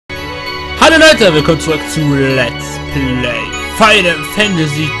Hallo Leute, willkommen zurück zu Let's Play Final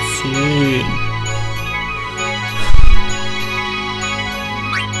Fantasy X.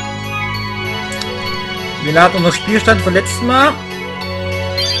 Wir laden unseren Spielstand vom letzten Mal.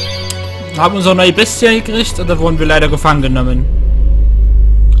 Haben unsere neue Bestie gekriegt und da wurden wir leider gefangen genommen.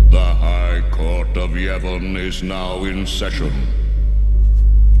 The High Court of Yevon is now in session.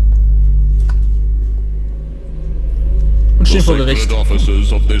 Und stehen The vor Gericht. sacred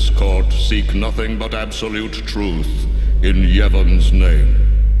officers of this court seek nothing but absolute truth in Yevon's name.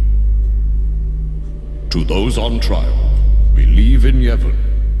 To those on trial, believe in Yevon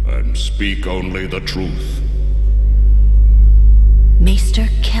and speak only the truth. Maester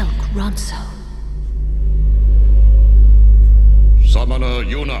Kelk Ronso. Summoner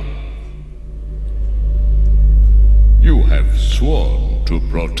Yuna, you have sworn to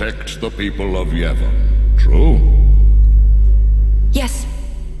protect the people of Yevon, true? Yes.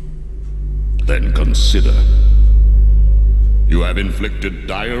 Then consider. You have inflicted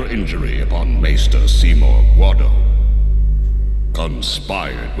dire injury upon Maester Seymour Guado,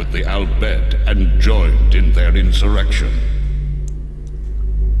 conspired with the Albed and joined in their insurrection.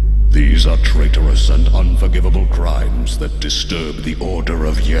 These are traitorous and unforgivable crimes that disturb the order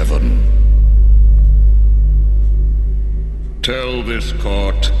of Yevon. Tell this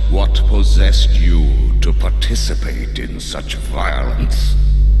court what possessed you to participate in such violence.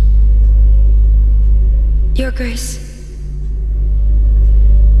 Your Grace.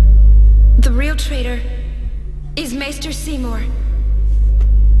 The real traitor is Maester Seymour.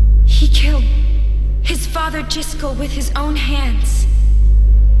 He killed his father Jiskel with his own hands.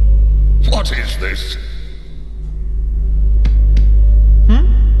 What is this?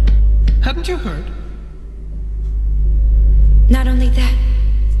 Hadn't you heard? Not only that,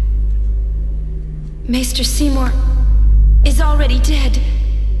 Maester Seymour is already dead.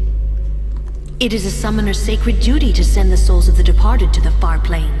 It is a summoner's sacred duty to send the souls of the departed to the far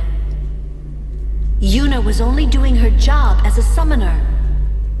plane. Yuna was only doing her job as a summoner.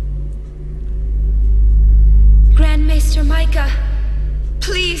 Grand Maester Micah,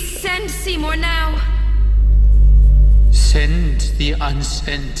 please send Seymour now. Send the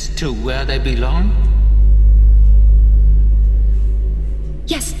unsent to where they belong?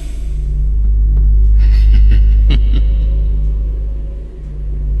 Yes.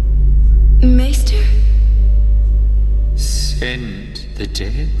 Maester? Send the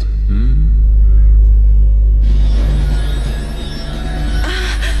dead?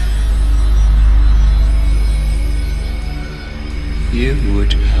 You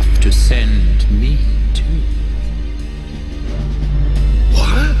would have to send me too.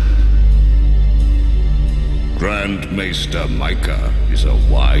 What? Grand Maester Micah is a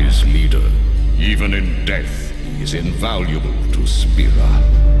wise leader. Even in death, he is invaluable to Spira.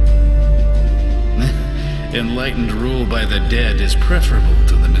 Enlightened rule by the dead is preferable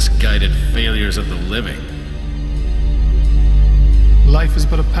to the misguided failures of the living. Life is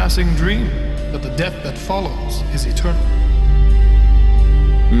but a passing dream, but the death that follows is eternal.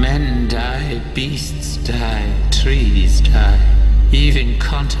 Men die, beasts die, trees die, even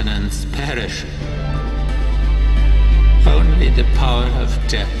continents perish. Only the power of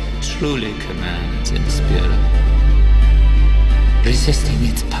death truly commands in Spira. Resisting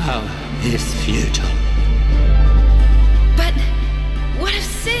its power is futile. But what of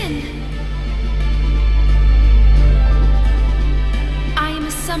sin? I am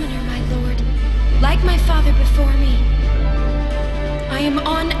a summoner, my lord, like my father before me. I am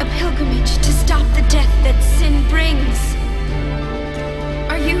on a pilgrimage to stop the death that sin brings.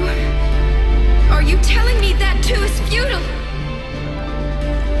 Are you telling me that too is futile?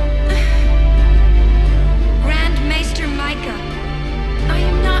 Grand Maester Micah, I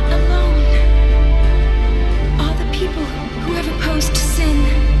am not alone. All the people who have opposed sin,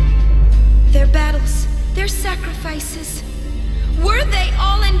 their battles, their sacrifices, were they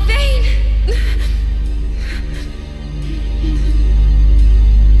all in vain?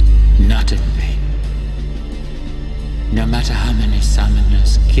 Not in vain. No matter how many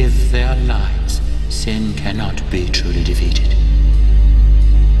summoners give their lives, sin cannot be truly defeated.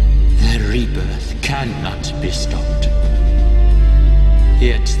 The rebirth cannot be stopped.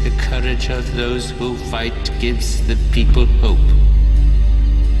 Yet the courage of those who fight gives the people hope.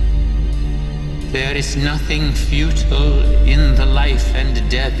 There is nothing futile in the life and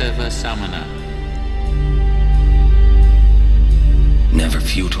death of a summoner. Never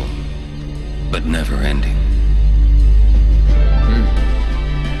futile, but never ending.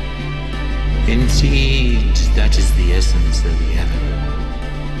 Indeed, that is the essence of Yevon.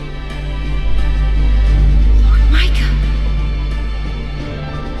 Lord Micah.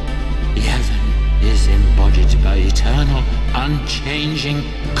 You have eternal, unchanging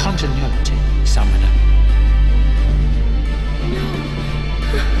continuity, Summoner. No.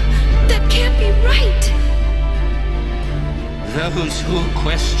 That can't be right. Those who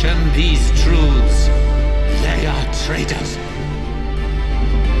question these truths, they are traitors.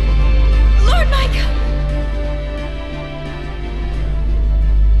 Lord Micah!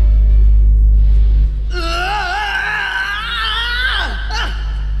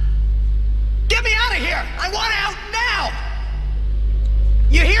 Get me out of here! I want out now!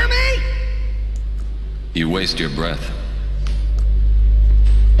 You hear me? You waste your breath.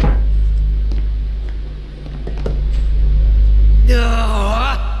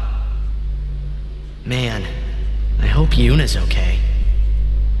 Man, I hope Yuna's okay.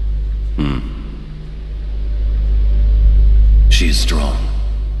 She's strong.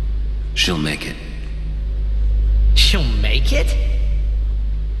 She'll make it. She'll make it?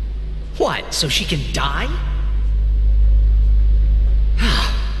 What, so she can die?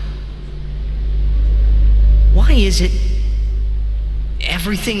 Why is it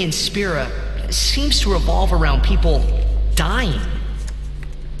everything in Spira seems to revolve around people dying?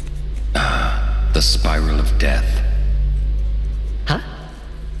 The spiral of death. Huh?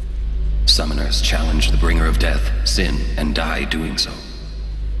 Summoners challenge the bringer of death, sin, and die doing so.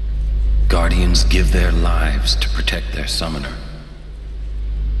 Guardians give their lives to protect their summoner.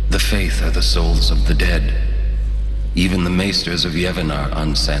 The Faith are the souls of the dead. Even the Maesters of Yevon are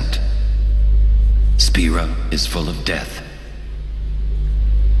unsent. Spira is full of death.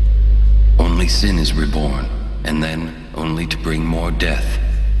 Only sin is reborn, and then only to bring more death.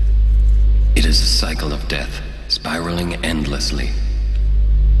 It is a cycle of death, spiraling endlessly.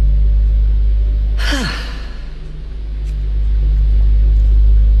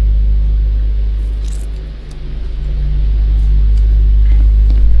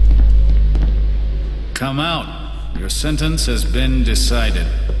 Come out. Your sentence has been decided.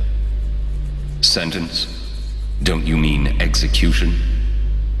 Sentence? Don't you mean execution?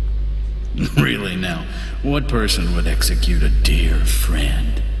 Really now, what person would execute a dear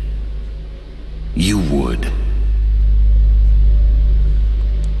friend? You would.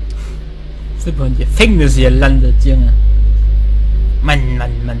 Sind wir in Gefängnis gelandet, Junge. Mann.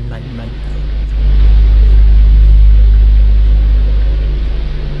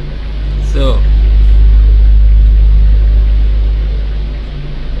 So.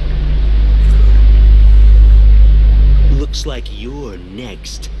 Looks like you're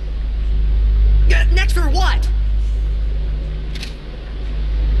next. Next for what?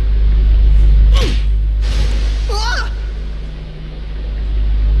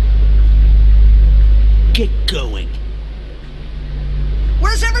 Get going.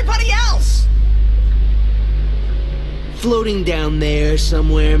 Where's everybody else? Floating down there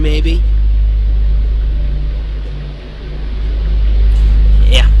somewhere, maybe?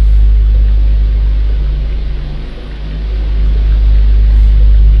 Ja.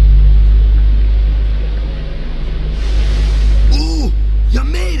 Ooh, you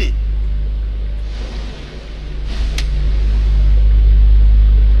made it!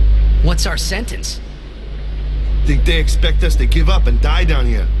 What's our sentence? Think they expect us to give up and die down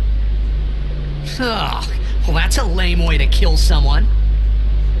here? Oh, well, that's a lame way to kill someone.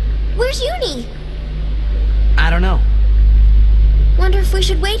 Where's Uni? I don't know. Wonder if we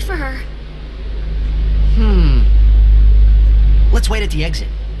should wait for her. Let's wait at the exit.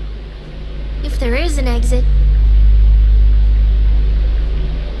 If there is an exit.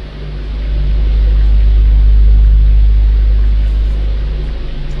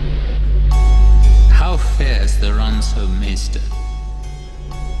 How fares the Ranso Maester?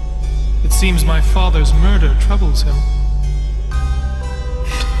 It seems my father's murder troubles him.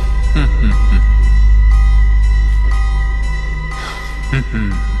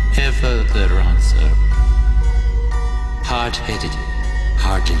 Ever the Ranso. Hard-headed,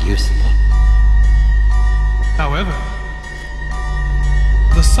 hardly useful. However,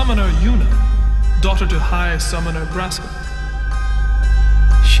 the summoner Yuna, daughter to High Summoner Braska,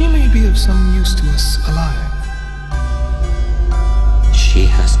 she may be of some use to us alive. She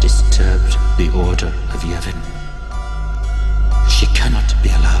has disturbed the order of Yevon. She cannot be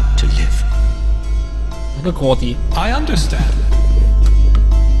allowed to live. I understand.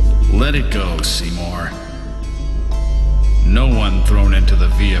 Let it go, Seymour. No one thrown into the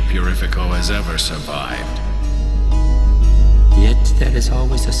Via Purifico has ever survived. Yet there is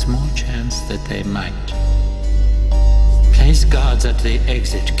always a small chance that they might. Place guards at the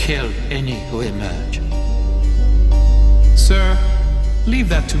exit. Kill any who emerge. Sir, leave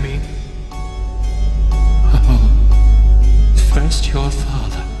that to me. First your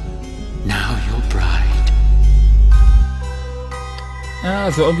father, now your bride. Ja,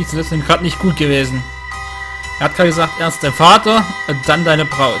 also irgendwie ist das gerade nicht gut gewesen. Er hat gerade gesagt, erst dein Vater und dann deine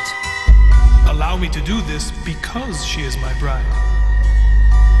Braut. Allow me to do this because she is my bride.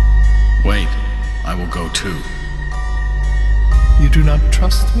 Wait, I will go too. You do not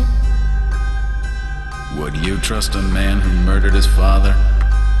trust me? Would you trust a man who murdered his father?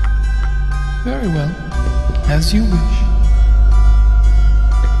 Very well. As you wish.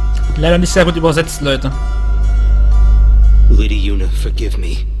 Leider nicht sehr gut übersetzt, Leute. Lady Yuna, forgive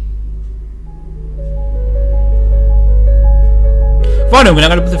me. Warnung, in der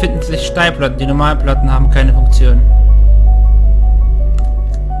Galaxie befinden sich Steinplatten. Die normalen Platten haben keine Funktion.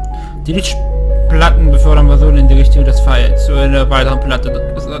 Die Lichtplatten befördern Personen in die Richtung des Pfeils. Zu einer weiteren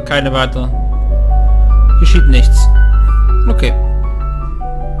Platte. Also keine weitere. Geschieht nichts. Okay.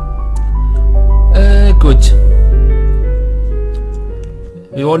 Gut.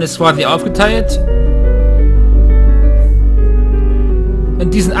 Wir wurden jetzt quasi aufgeteilt. In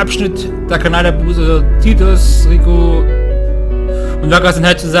diesem Abschnitt der Kanal der Buße, Titus, Rico und Waka sind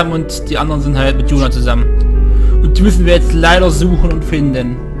halt zusammen und die anderen sind halt mit Yuna zusammen. Und die müssen wir jetzt leider suchen und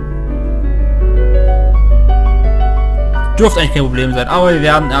finden. Dürfte eigentlich kein Problem sein, aber wir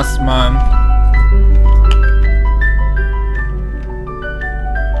werden erstmal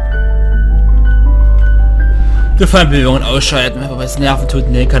die Fernbewegungen ausschalten, aber es nerven tut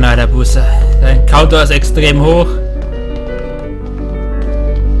in den Kanal der Buße. Dein Counter ist extrem hoch.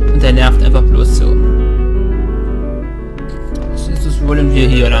 Und der nervt einfach bloß so. Das wollen wir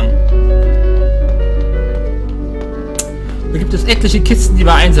hier lang. Da gibt es etliche Kisten, die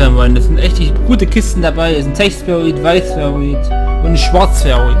wir einsammeln wollen. Das sind echt gute Kisten dabei. Es sind Textferoid, Weißferoid und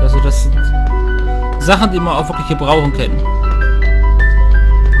Schwarzferoid. Also das sind Sachen, die man auch wirklich gebrauchen können.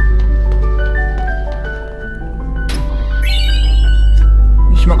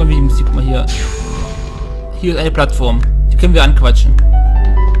 Ich mag irgendwie die Musik. Guck mal hier. Hier ist eine Plattform. Die können wir anquatschen.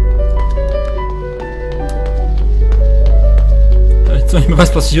 Jetzt noch nicht mehr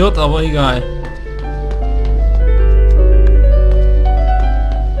was passiert, aber egal.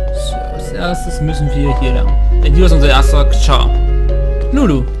 So, als erstes müssen wir hier lang. Denn hier ist unser erster Char.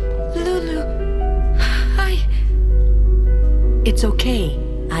 Lulu. Lulu. Hi. It's okay.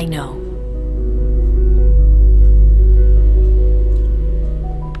 I know.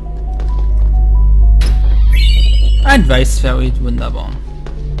 Ein Weißferoid, wunderbar.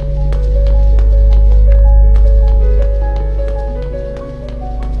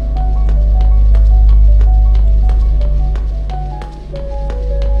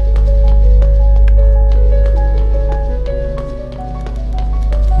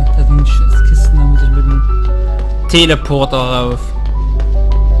 Da sind Kisten, da muss ich mit dem Teleporter rauf.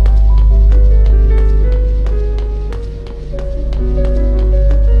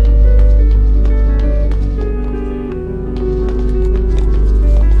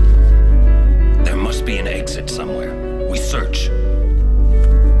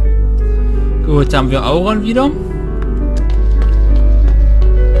 Gut, haben wir Auron wieder.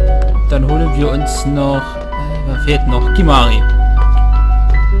 Dann holen wir uns noch... wer fehlt noch? Kimari.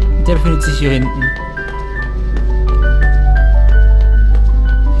 Der befindet sich hier hinten.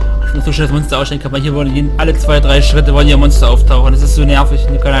 Ich muss so schnell das Monster ausstellen, kann man hier wollen alle 2-3 Schritte wollen hier Monster auftauchen. Das ist so nervig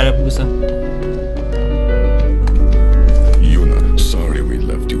in der Kanal der Buße. Yuna, sorry we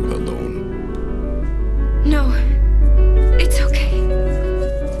left you alone. No. It's okay.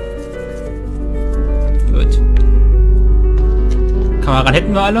 Gut. Kamera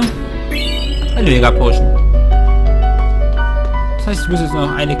hätten wir alle. Eine Mega Potion. Das heißt, ich muss jetzt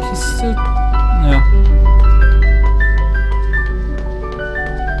noch eine Kiste. Ja.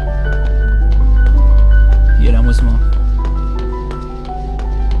 Hier, da muss man.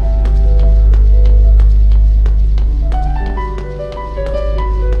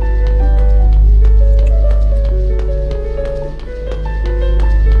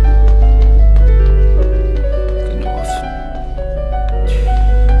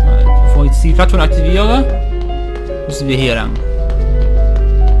 Die Plattform aktiviere, müssen wir hier lang.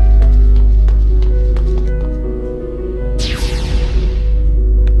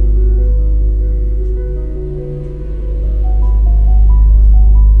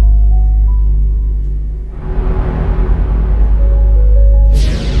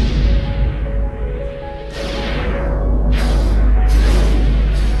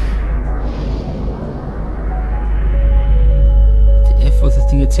 Wo ist das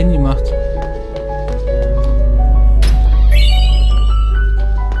Ding jetzt hingemacht?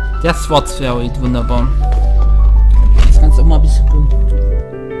 Der Schwarzferoid, wunderbar. Das kannst du auch mal ein bisschen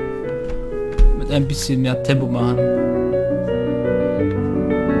mit ein bisschen mehr Tempo machen.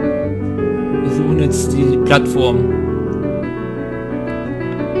 Wir suchen jetzt die Plattform.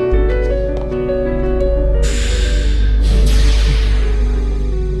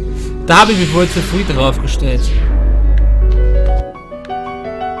 Da habe ich mich wohl zu früh drauf gestellt.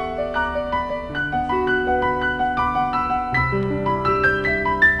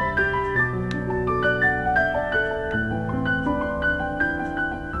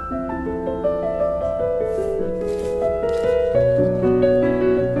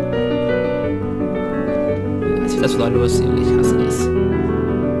 Was wird das wieder los hier? Ich hasse es.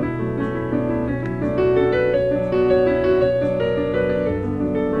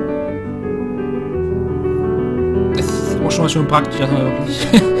 Schon praktisch, dass man wirklich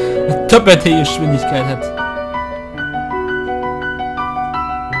eine doppelte Geschwindigkeit hat.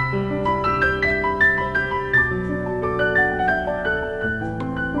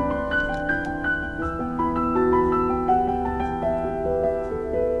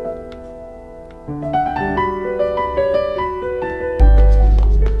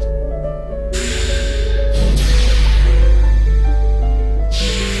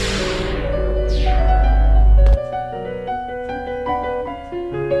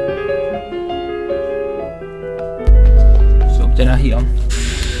 Hier.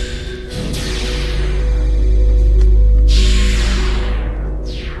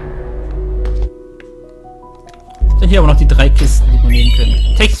 Dann hier aber noch die 3 Kisten, die wir nehmen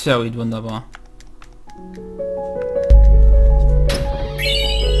können. Textfairy, wunderbar.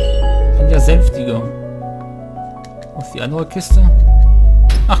 Und ja, Sänftiger. Wo ist die andere Kiste?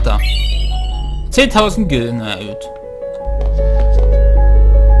 Ach da. 10.000 Gilden, na gut.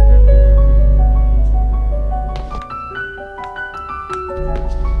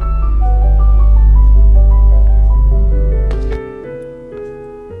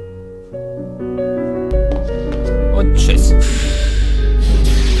 Tschüss.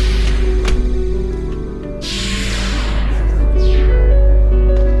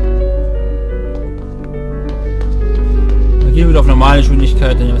 Dann gehen wir wieder auf normale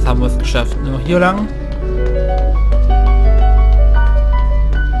Geschwindigkeit, denn jetzt haben wir es geschafft. Nur hier lang.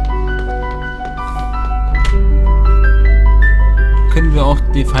 Können wir auch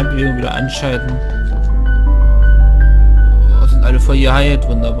die Feindbewegung wieder anschalten. Oh, sind alle voll geheilt,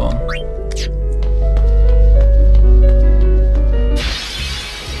 wunderbar.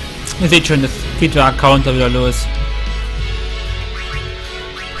 Ihr seht schon, das geht der Account da wieder los.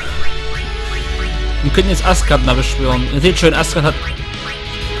 Wir können jetzt Asgard mal beschwören. Ihr seht schon, Asgard hat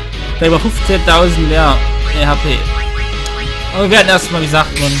bei über 15.000 mehr HP. Aber wir werden erstmal, wie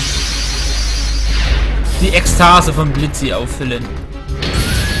sagt man, die Ekstase von Blitzi auffüllen.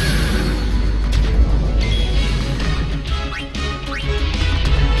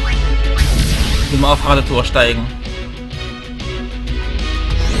 Immer auf Radator steigen.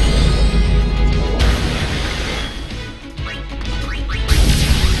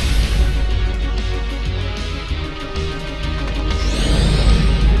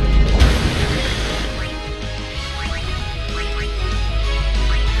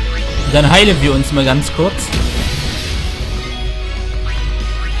 Dann heilen wir uns mal ganz kurz.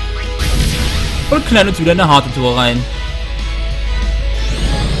 Und knallen uns wieder eine harte Tour rein.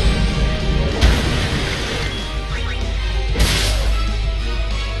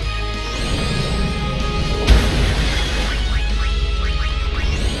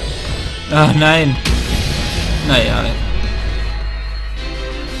 Ach nein. Naja.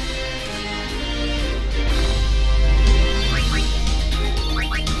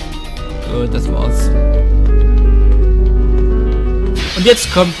 Gut, das war's. Und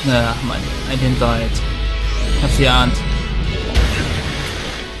jetzt kommt, ach Mann, ein Hinterhalt. Ich hab's geahnt.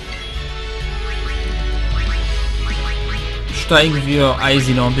 Steigen wir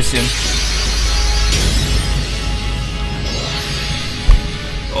Eisi noch ein bisschen.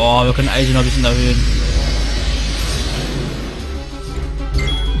 Oh, wir können Eisi noch ein bisschen erhöhen.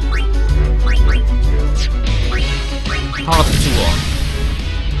 Harte Tour.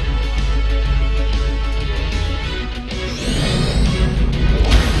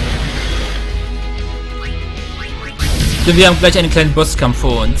 So, wir haben gleich einen kleinen Bosskampf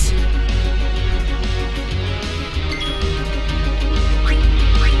vor uns.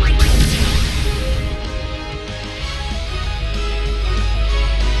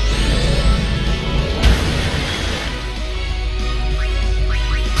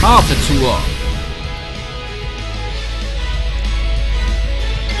 Harte Tour.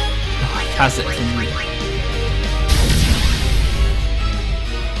 Oh, ich hasse es.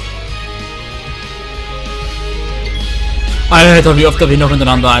 Alter, wie oft wir noch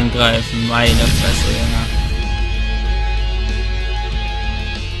hintereinander angreifen. Meine Fresse, ja.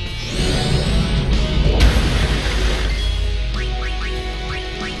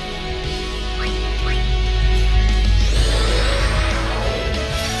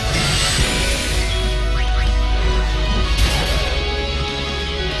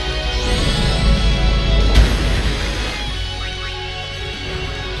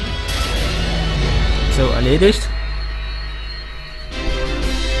 So, erledigt.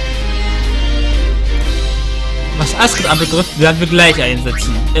 Was Asgard anbetrifft, werden wir gleich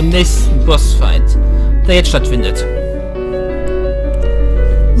einsetzen. Im nächsten Bossfight, der jetzt stattfindet.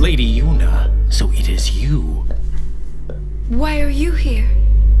 Lady Yuna, so it is you. Why are you here?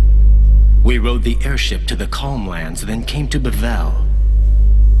 We rode the airship to the Calmlands, then came to Bevel.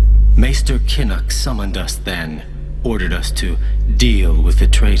 Maester Kinnock summoned us then, ordered us to deal with the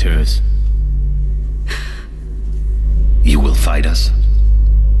traitors. You will fight us?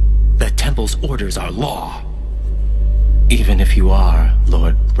 The Temple's orders are law. Even if you are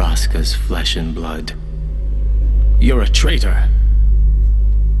Lord Raska's flesh and blood, you're a traitor.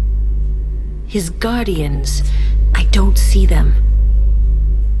 His guardians. I don't see them.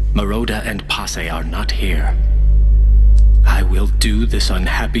 Maroda and Passe are not here. I will do this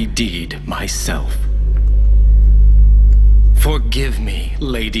unhappy deed myself. Forgive me,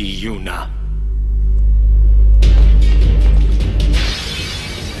 Lady Yuna.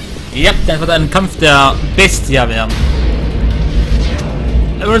 Ja, dann wird ein Kampf der Bestia werden.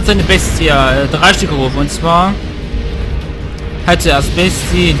 Er wird seine Bestia 3 Stück rufen, und zwar hat er erst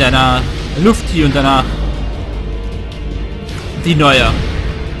Bestie, danach Lufti und danach die neue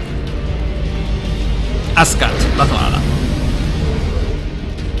Asgard. Was war da?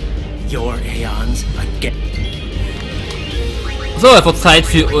 Your Aeons again. So, es wird Zeit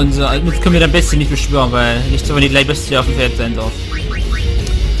für unser. Jetzt können wir dann Bestie nicht beschwören, weil nicht so, wenn die gleich Bestie auf dem Feld sein darf.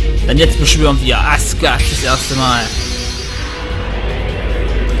 Dann jetzt beschwören wir Asgard das erste Mal.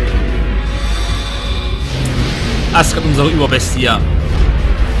 Asgard, unsere Überbestie.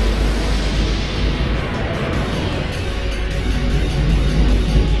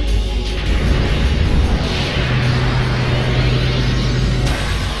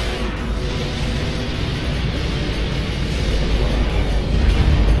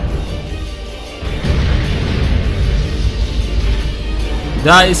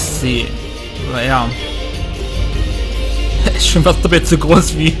 Da ist sie. Aber ja. Ist schon fast doppelt so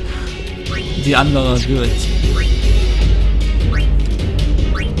groß wie die andere Bild.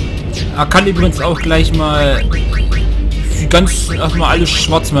 Er kann übrigens auch gleich mal erstmal alles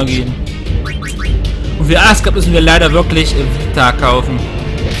schwarz mal gehen. Und für Asgard müssen wir leider wirklich Vita kaufen.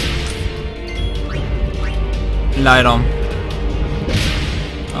 Leider.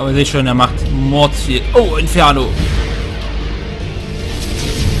 Aber seht schon, er macht Mordsviel. Oh, Inferno.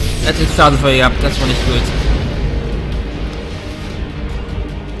 Er hat den Startefeuer gehabt, das war nicht gut.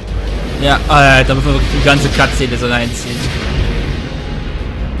 Ja, da muss man wirklich die ganze Cutscene so reinziehen.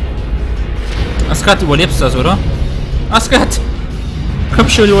 Asgard, du überlebst das, oder? Asgard! Komm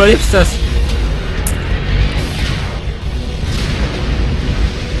schon, du überlebst das!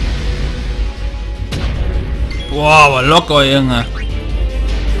 Boah, aber locker, Junge!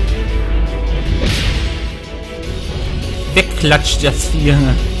 Wegklatscht das Vieh,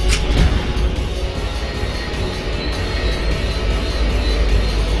 Junge!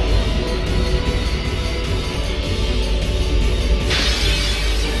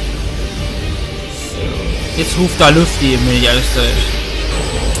 Jetzt ruft da Luft eben, wenn ich alles täusche.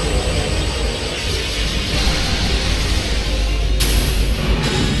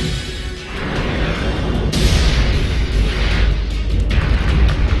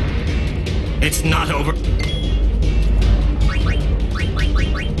 It's not over.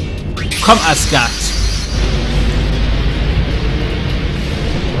 Komm, Asgard!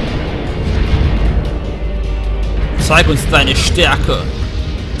 Zeig uns deine Stärke!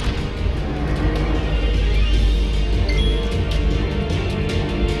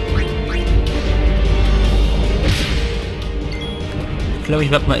 Ich glaube,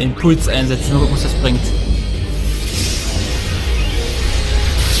 ich werde mal Impuls einsetzen, gucken, was das bringt.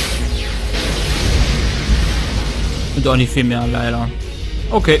 Und auch nicht viel mehr, leider.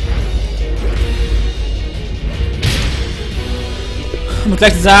 Okay. Um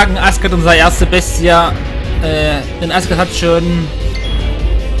gleich zu sagen, Asgard unser erste Bestia. Denn Asgard hat schon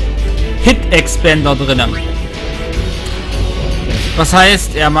Hit-Expander drinnen. Was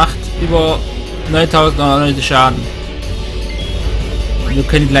heißt, er macht über 9099 Schaden. Wir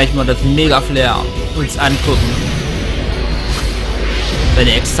können gleich mal das Mega Flair uns angucken.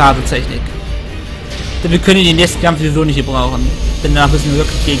 Seine Ekstase-Technik. Denn wir können den nächsten Kampf sowieso nicht gebrauchen. Denn danach müssen wir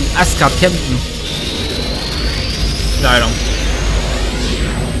wirklich gegen Asgard kämpfen. Leider.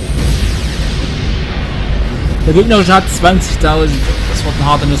 Der gegnerische hat 20.000. Das wird ein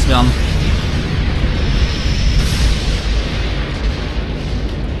harter Nuss werden.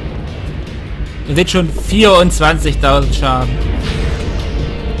 Ihr seht schon 24.000 Schaden.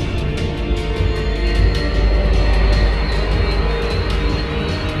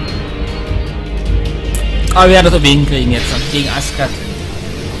 Aber wir werden das irgendwie hinkriegen jetzt gegen Asgard.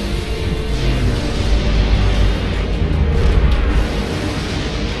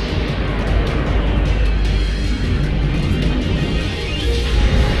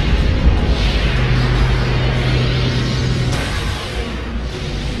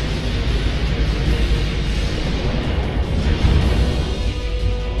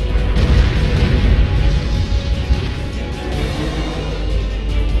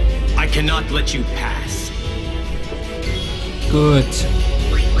 I cannot let you pass. Gut.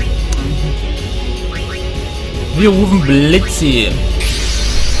 Wir rufen Blitzi.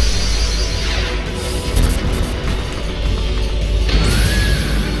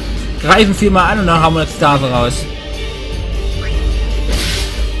 Greifen viermal an und dann haben wir jetzt Tafel raus.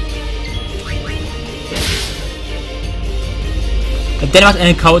 Und der macht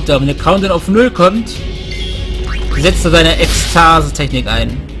einen Countdown. Wenn der Countdown auf 0 kommt, setzt er seine Ekstase-Technik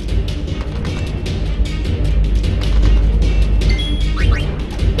ein.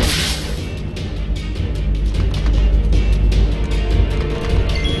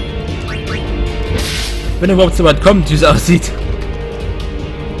 Wenn überhaupt so weit kommt, wie es aussieht.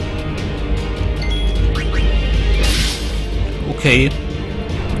 Okay.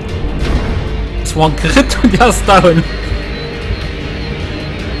 Das war ein Crit und der ist down.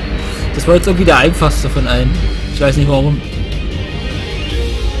 Das war jetzt irgendwie der einfachste von allen. Ich weiß nicht warum.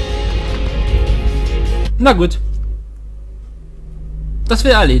 Na gut. Das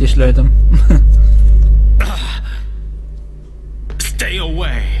wäre erledigt, Leute. Stay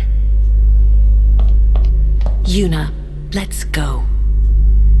away. Yuna, let's go.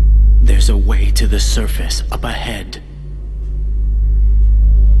 There's a way to the surface up ahead.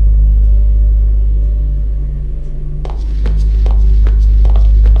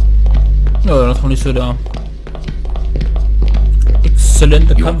 Ja, das war nicht so da.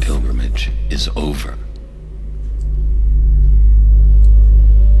 Exzellenter Your Kampf. pilgrimage is over.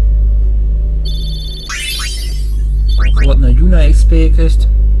 Dort eine Yuna XP gekriegt.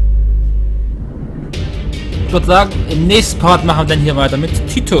 Ich würde sagen, im nächsten Part machen wir dann hier weiter mit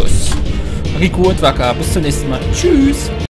Titus. Rico und Waka. Bis zum nächsten Mal. Tschüss.